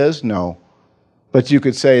this is? No. But you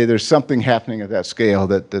could say there's something happening at that scale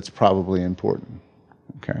that's probably important.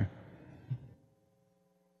 Okay.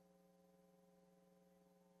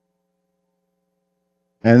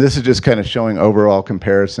 And this is just kind of showing overall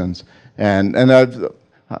comparisons. And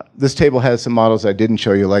this table has some models I didn't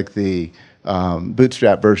show you, like the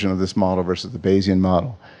bootstrap version of this model versus the Bayesian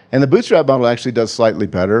model. And the bootstrap model actually does slightly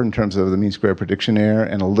better in terms of the mean square prediction error,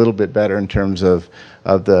 and a little bit better in terms of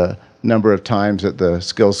the number of times that the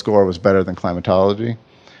skill score was better than climatology,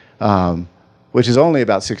 which is only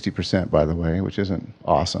about 60%, by the way, which isn't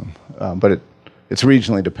awesome, but it's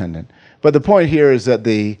regionally dependent. But the point here is that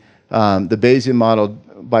the Bayesian model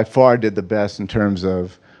by far did the best in terms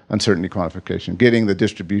of uncertainty quantification, getting the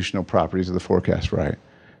distributional properties of the forecast right,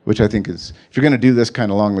 which I think is, if you're going to do this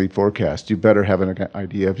kind of long lead forecast, you better have an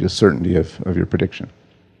idea of your certainty of your prediction.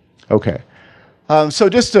 Okay. So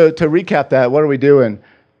just to recap that, what are we doing?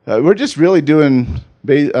 We're just really doing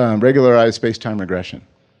regularized space-time regression.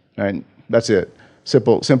 Right? That's it.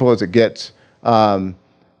 Simple as it gets. The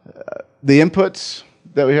inputs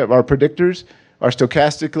that we have, our predictors, are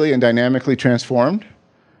stochastically and dynamically transformed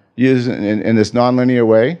used in this nonlinear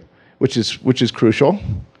way, which is crucial.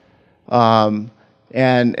 And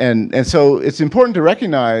so it's important to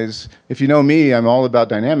recognize, if you know me, I'm all about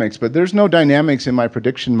dynamics, but there's no dynamics in my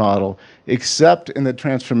prediction model except in the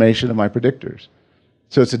transformation of my predictors.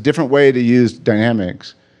 So it's a different way to use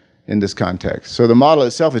dynamics in this context. So the model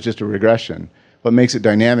itself is just a regression. What makes it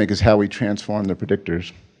dynamic is how we transform the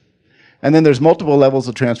predictors. And then there's multiple levels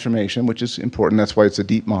of transformation, which is important. That's why it's a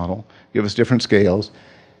deep model. Give us different scales.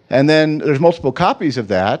 And then there's multiple copies of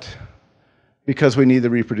that because we need the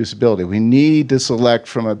reproducibility. We need to select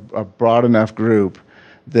from a broad enough group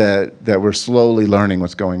that we're slowly learning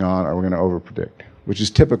what's going on, or we're going to overpredict, which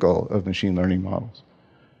is typical of machine learning models.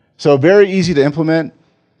 So very easy to implement.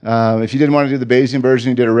 If you didn't want to do the Bayesian version,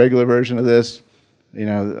 you did a regular version of this. You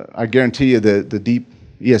know, I guarantee you the deep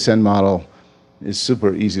ESN model is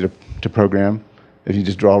super easy to program if you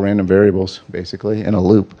just draw random variables, basically, in a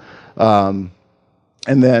loop.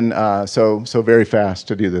 And then, so very fast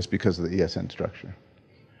to do this because of the ESN structure.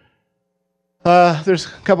 There's a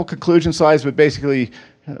couple conclusion slides, but basically,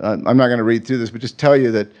 I'm not going to read through this, but just tell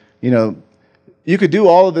you that, you know, you could do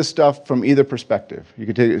all of this stuff from either perspective. You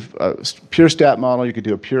could take a pure stat model, you could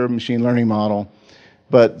do a pure machine learning model,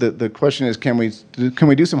 but the question is, can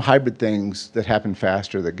we do some hybrid things that happen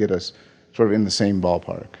faster, that get us sort of in the same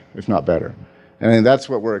ballpark, if not better? And that's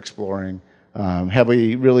what we're exploring. Have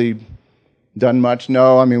we really done much?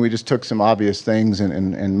 No, I mean, we just took some obvious things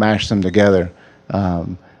and mashed them together.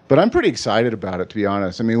 But I'm pretty excited about it, to be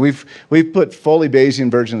honest. I mean, we've put fully Bayesian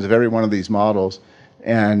versions of every one of these models,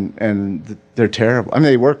 and they're terrible. I mean,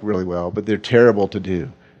 they work really well, but they're terrible to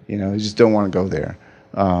do. You know, you just don't want to go there.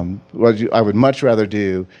 What I would much rather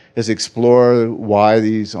do is explore why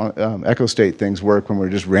these echo state things work when we're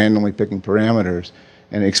just randomly picking parameters,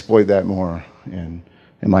 and exploit that more in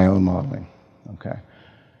my own modeling. Okay.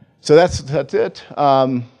 So that's it.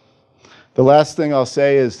 The last thing I'll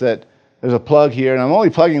say is that there's a plug here, and I'm only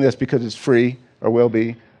plugging this because it's free, or will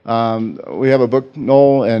be. We have a book,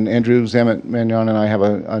 Noel and Andrew Zamet-Magnon and I have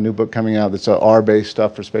a new book coming out that's R-based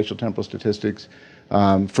stuff for spatial temporal statistics,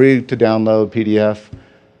 free to download, PDF.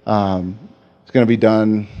 It's going to be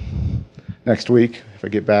done next week if I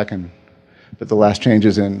get back and put the last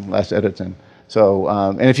changes in, last edits in. So,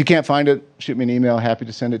 and if you can't find it, shoot me an email, happy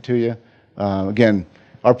to send it to you. Again,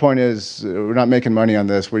 our point is we're not making money on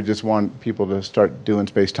this. We just want people to start doing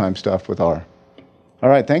space-time stuff with R. All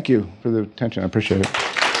right, thank you for the attention. I appreciate it.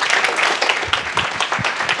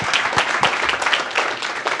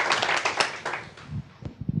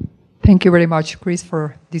 Thank you very much, Chris,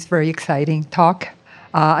 for this very exciting talk.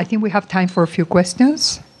 I think we have time for a few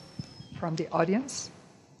questions from the audience.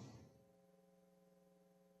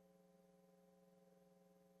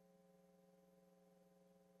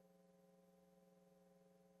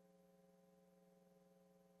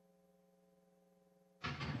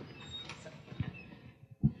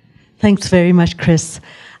 Thanks very much, Chris.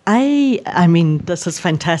 I mean, this is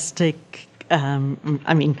fantastic.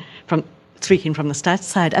 I mean, speaking from the stats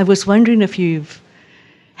side, I was wondering if you've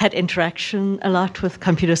had interaction a lot with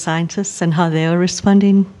computer scientists and how they are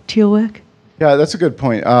responding to your work. Yeah, that's a good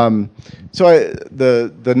point. So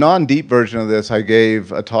the non-deep version of this, I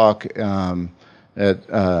gave a talk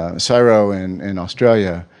CSIRO in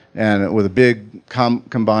Australia, and with a big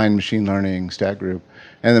combined machine learning stat group.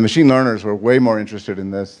 And the machine learners were way more interested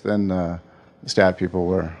in this than the stat people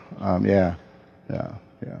were.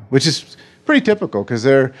 Which is pretty typical, because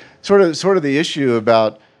they're sort of the issue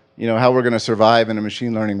about how we're going to survive in a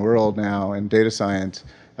machine learning world now in data science.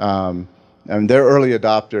 And they're early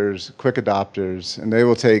adopters, quick adopters, and they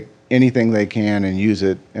will take anything they can and use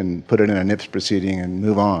it and put it in a NIPS proceeding and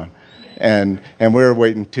move on. And we're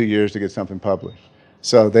waiting 2 years to get something published.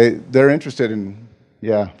 So they're interested in,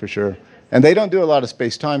 for sure. And they don't do a lot of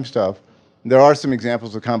space-time stuff. There are some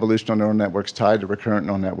examples of convolutional neural networks tied to recurrent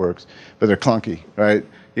neural networks, but they're clunky, right?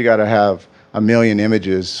 You got to have 1 million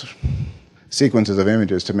images, sequences of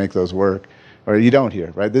images to make those work, or you don't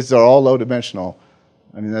here, right? These are all low-dimensional.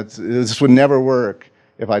 I mean, this would never work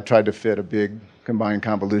if I tried to fit a big combined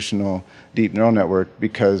convolutional deep neural network,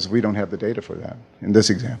 because we don't have the data for that in this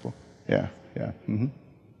example. Mm-hmm.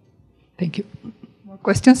 Thank you. More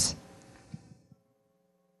questions?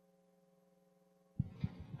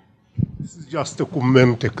 This is just a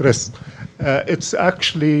comment, Chris. It's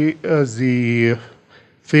actually the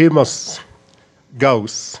famous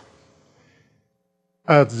Gauss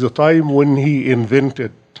at the time when he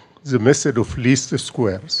invented the method of least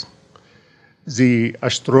squares. The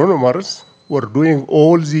astronomers were doing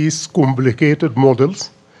all these complicated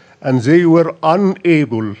models, and they were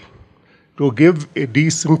unable to give a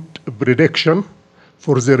decent prediction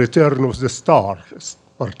for the return of the star, this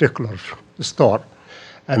particular star.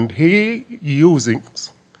 And he, using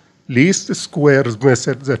least squares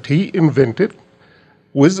method that he invented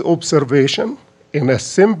with observation in a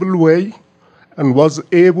simple way, and was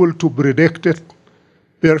able to predict it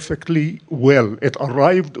perfectly well. It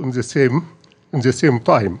arrived in the same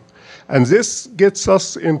time. And this gets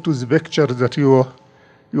us into the picture that you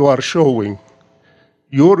are showing.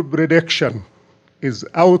 Your prediction is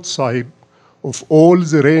outside of all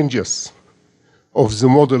the ranges of the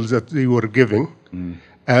models that they were giving,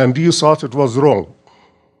 and you thought it was wrong.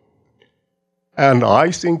 And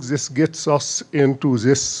I think this gets us into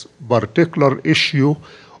this particular issue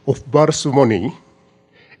of parsimony,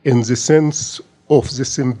 in the sense of the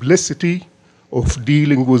simplicity of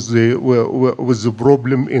dealing with the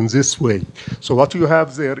problem in this way. So what you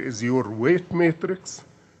have there is your weight matrix,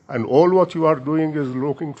 and all what you are doing is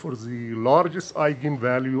looking for the largest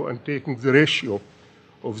eigenvalue and taking the ratio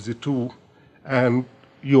of the two, and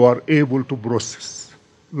you are able to process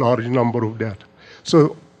large number of data.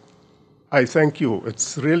 So I thank you.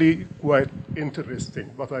 It's really quite interesting,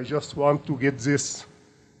 but I just want to get this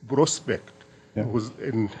prospect. Because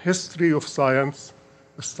in history of science,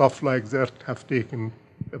 stuff like that have taken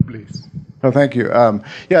place. Oh, thank you.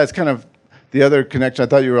 It's kind of the other connection. I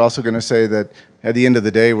thought you were also going to say that at the end of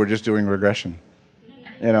the day, we're just doing regression,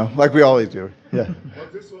 like we always do.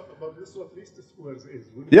 But this what least squares is.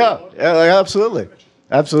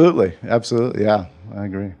 Absolutely. Yeah, I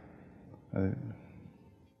agree.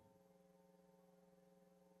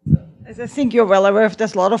 As I think you're well aware of,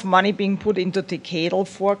 there's a lot of money being put into decadal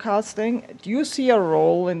forecasting. Do you see a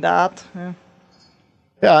role in that?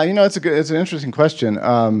 It's an interesting question.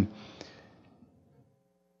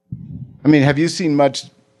 Have you seen much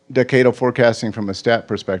decadal forecasting from a stat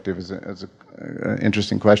perspective? Is an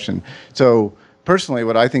interesting question. So personally,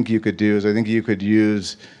 what I think you could do is I think you could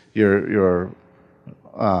use your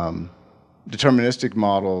deterministic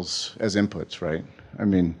models as inputs, right?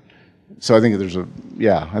 So I think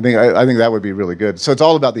I think that would be really good. So it's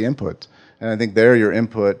all about the input, and I think your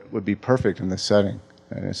input would be perfect in this setting.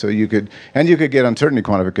 So you could get uncertainty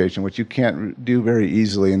quantification, which you can't do very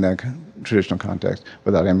easily in that traditional context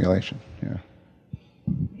without emulation.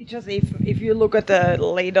 Just if you look at the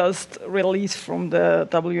latest release from the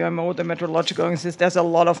WMO, the Meteorological Institute, there's a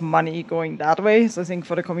lot of money going that way. So I think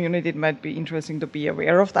for the community, it might be interesting to be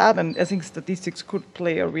aware of that. And I think statistics could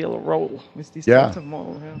play a real role with these types of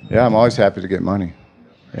models. I'm always happy to get money.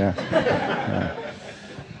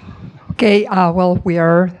 Okay,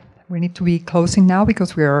 we need to be closing now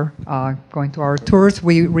because we are going to our tours.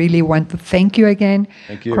 We really want to thank you again,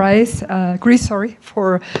 Chris,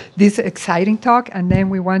 for this exciting talk. And then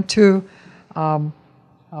we want to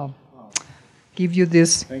give you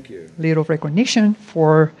this little recognition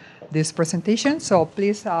for this presentation. So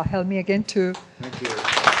please help me again to... Thank you.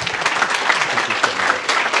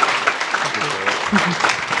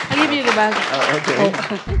 I'll give you the bag.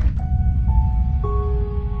 Okay.